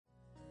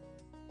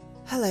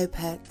Hello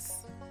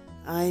pets,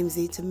 I'm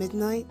Zeta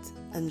Midnight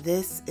and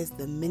this is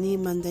the Mini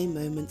Monday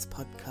Moments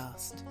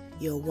podcast,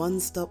 your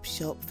one-stop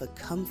shop for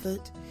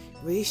comfort,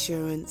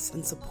 reassurance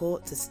and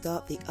support to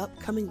start the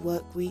upcoming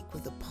work week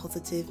with a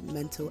positive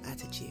mental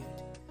attitude.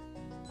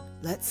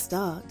 Let's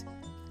start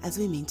as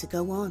we mean to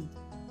go on.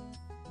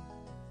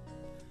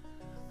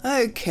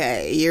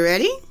 Okay, you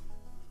ready?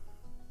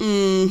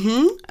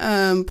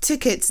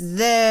 Tickets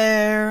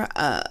there,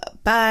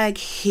 bag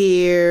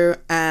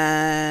here,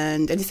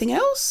 and anything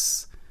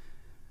else?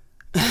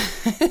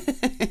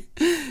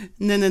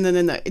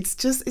 No. It's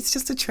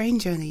just a train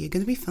journey. You're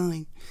going to be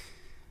fine.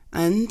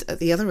 And at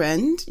the other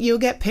end, you'll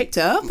get picked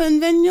up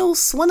and then you'll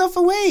swan off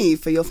away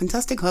for your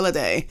fantastic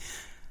holiday.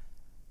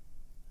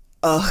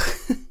 Oh,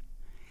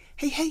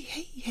 hey.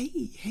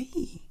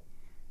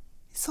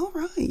 It's all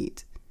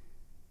right.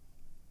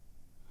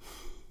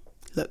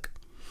 Look.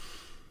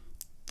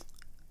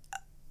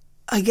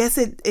 I guess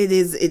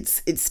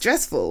it's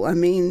stressful. I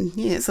mean,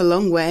 yeah, it's a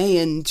long way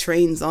and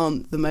trains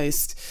aren't the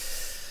most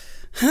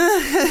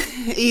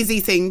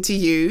easy thing to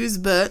use,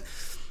 but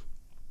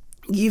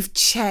you've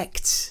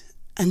checked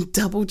and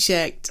double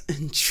checked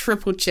and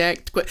triple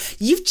checked.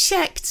 You've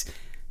checked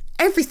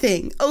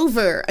everything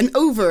over and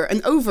over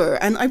and over.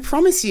 And I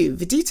promise you,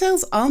 the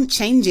details aren't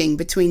changing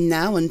between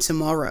now and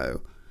tomorrow.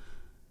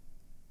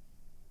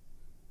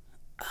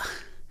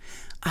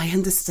 I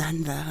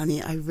understand that,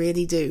 honey. I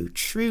really do.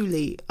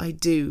 Truly, I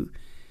do.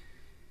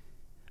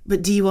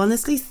 But do you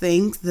honestly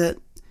think that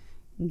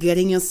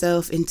getting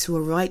yourself into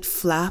a right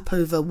flap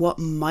over what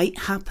might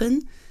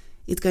happen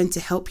is going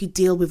to help you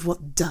deal with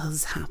what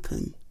does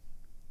happen?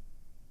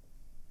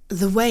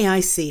 The way I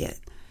see it,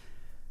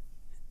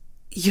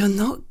 you're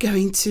not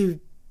going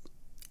to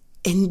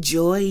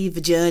enjoy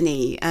the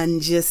journey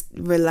and just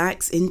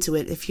relax into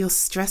it if you're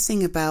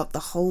stressing about the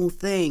whole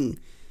thing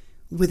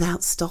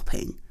without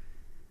stopping.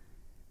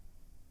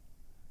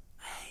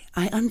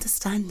 I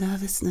understand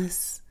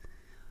nervousness.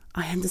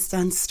 I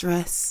understand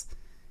stress.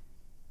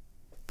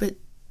 But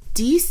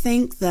do you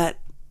think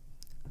that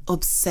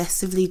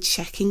obsessively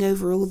checking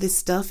over all this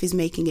stuff is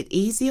making it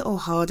easier or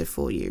harder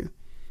for you?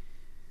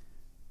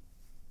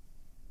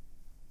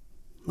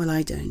 Well,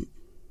 I don't.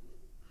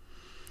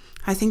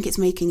 I think it's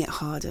making it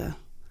harder.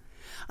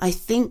 I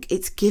think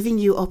it's giving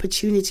you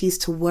opportunities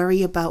to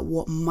worry about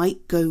what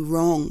might go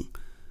wrong,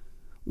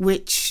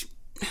 which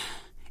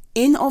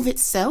in of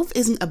itself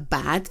isn't a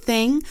bad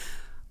thing.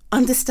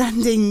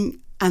 Understanding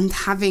and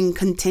having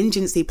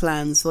contingency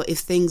plans for if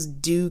things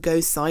do go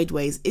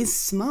sideways is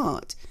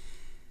smart.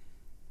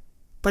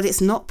 But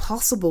it's not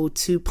possible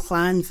to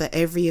plan for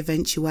every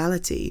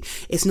eventuality.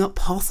 It's not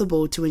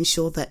possible to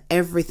ensure that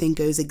everything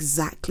goes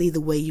exactly the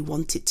way you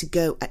want it to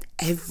go at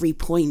every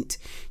point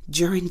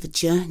during the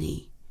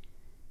journey.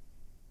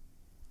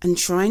 And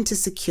trying to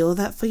secure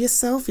that for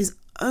yourself is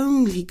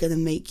only going to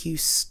make you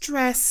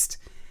stressed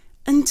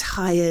and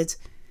tired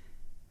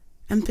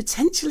and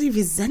potentially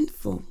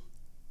resentful.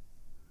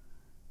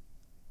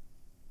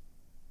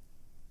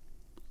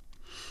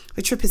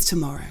 The trip is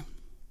tomorrow.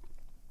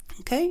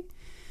 Okay?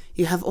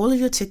 You have all of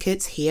your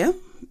tickets here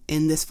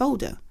in this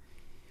folder.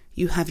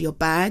 You have your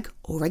bag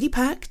already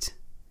packed.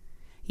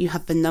 You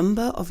have the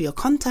number of your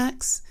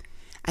contacts,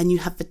 and you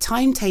have the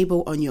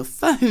timetable on your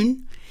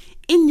phone,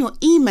 in your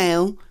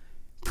email,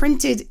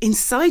 printed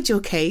inside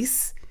your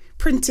case,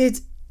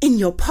 printed in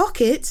your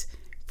pocket,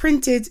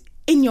 printed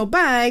in your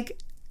bag,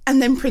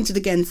 and then printed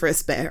again for a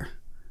spare.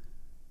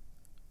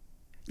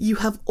 You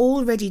have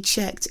already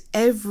checked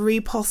every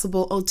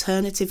possible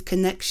alternative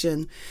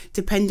connection,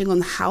 depending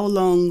on how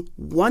long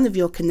one of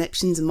your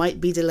connections might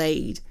be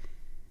delayed.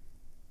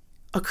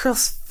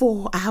 Across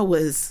 4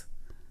 hours.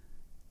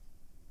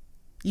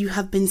 You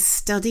have been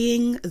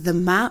studying the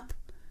map,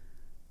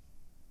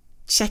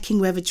 checking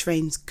where the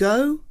trains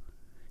go,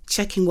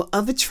 checking what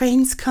other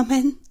trains come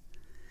in,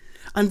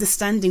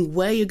 understanding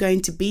where you're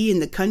going to be in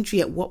the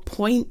country at what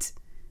point.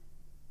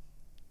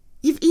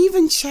 You've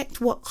even checked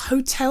what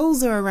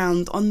hotels are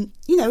around on,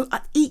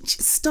 at each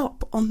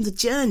stop on the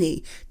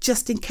journey,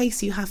 just in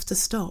case you have to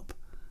stop.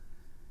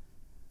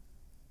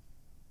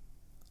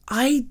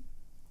 I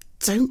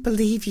don't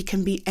believe you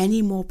can be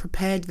any more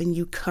prepared than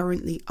you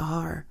currently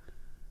are.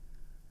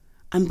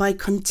 And by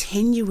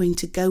continuing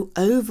to go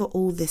over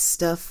all this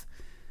stuff,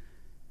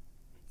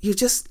 you're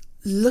just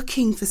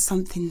looking for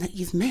something that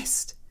you've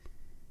missed,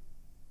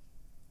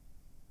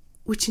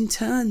 which in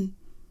turn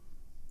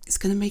is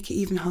going to make it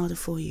even harder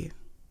for you.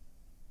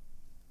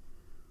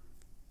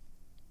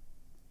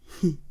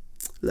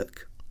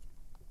 Look,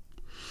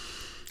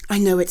 I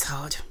know it's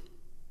hard.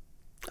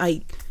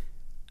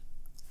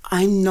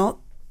 I'm not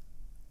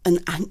an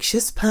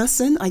anxious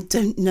person. I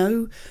don't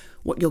know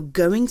what you're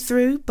going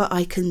through, but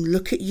I can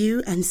look at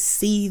you and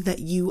see that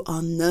you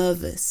are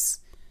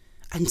nervous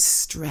and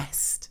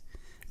stressed.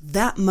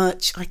 That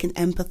much I can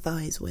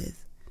empathize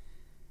with.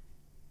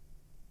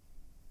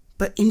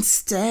 But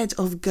instead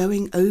of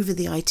going over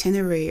the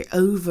itinerary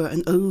over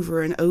and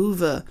over and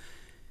over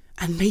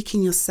and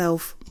making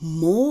yourself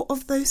more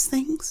of those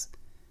things,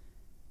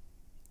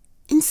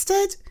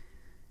 instead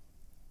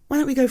Why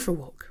don't we go for a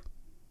walk?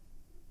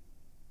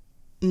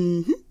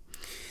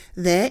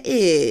 There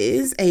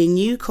is a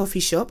new coffee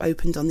shop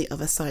opened on the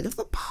other side of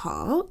the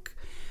park.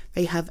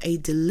 They have a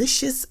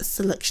delicious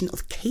selection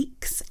of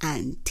cakes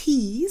and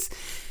teas.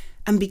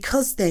 And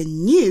because they're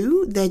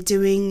new, they're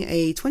doing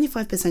a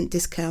 25%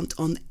 discount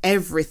on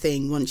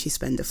everything once you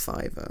spend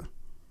 $5.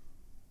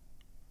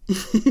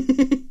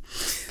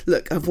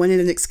 Look, I've wanted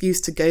an excuse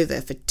to go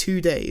there for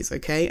 2 days,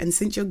 okay? And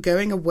since you're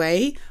going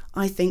away,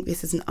 I think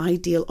this is an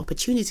ideal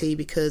opportunity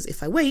because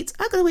if I wait,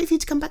 I've got to wait for you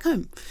to come back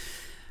home.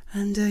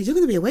 And you're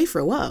going to be away for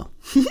a while.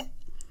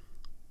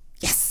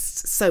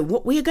 Yes. So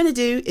what we are going to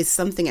do is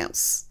something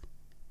else.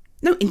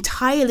 No,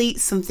 entirely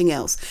something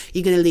else.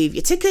 You're going to leave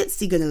your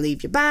tickets, you're going to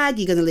leave your bag,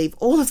 you're going to leave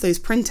all of those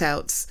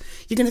printouts.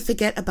 You're going to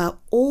forget about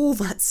all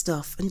that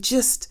stuff and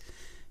just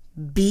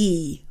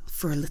be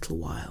for a little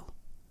while.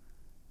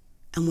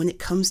 And when it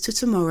comes to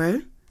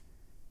tomorrow,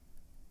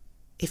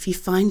 if you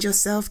find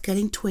yourself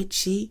getting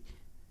twitchy,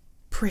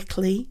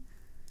 prickly,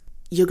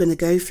 you're going to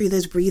go through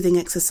those breathing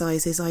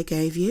exercises I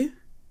gave you.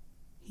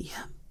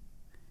 Yeah.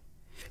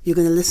 You're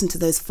going to listen to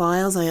those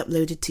files I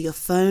uploaded to your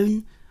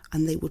phone,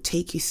 and they will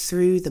take you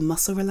through the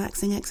muscle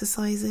relaxing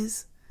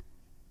exercises.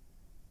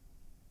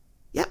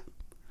 Yep.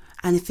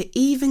 And if it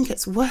even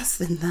gets worse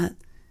than that,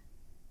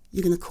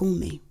 you're going to call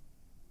me,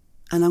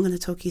 and I'm going to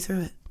talk you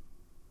through it.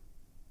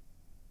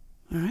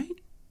 All right?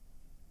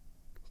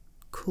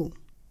 Cool.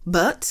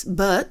 But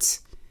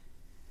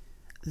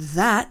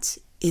that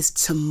is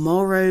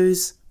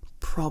tomorrow's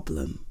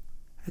problem.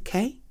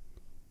 Okay?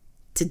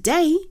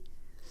 Today,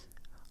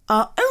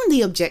 our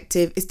only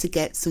objective is to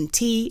get some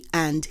tea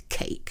and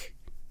cake.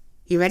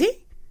 You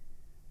ready?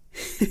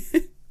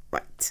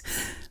 Right,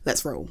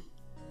 let's roll.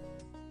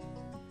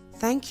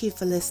 Thank you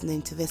for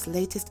listening to this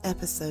latest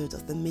episode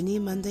of the Mini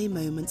Monday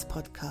Moments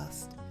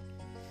podcast.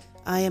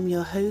 I am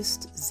your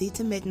host,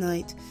 Zita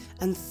Midnight,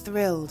 and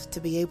thrilled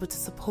to be able to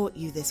support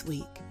you this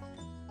week.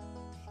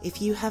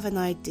 If you have an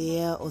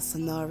idea or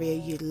scenario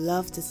you'd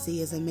love to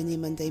see as a Mini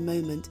Monday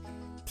moment,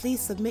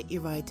 please submit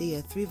your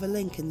idea through the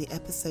link in the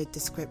episode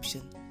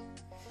description.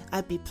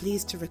 I'd be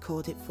pleased to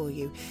record it for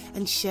you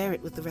and share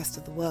it with the rest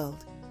of the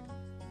world.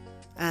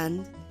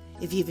 And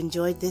if you've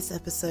enjoyed this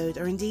episode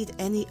or indeed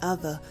any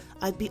other,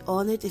 I'd be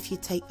honoured if you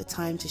take the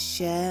time to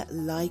share,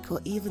 like,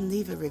 or even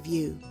leave a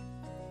review.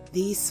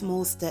 These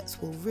small steps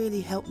will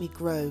really help me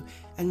grow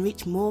and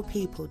reach more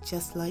people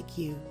just like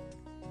you.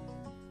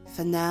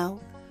 For now,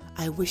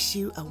 I wish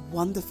you a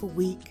wonderful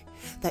week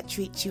that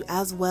treats you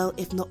as well,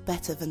 if not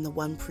better, than the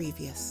one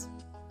previous.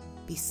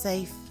 Be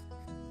safe,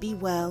 be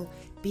well,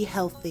 be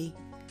healthy,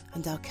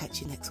 and I'll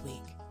catch you next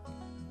week.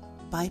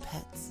 Bye,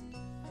 pets.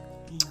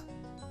 Mwah.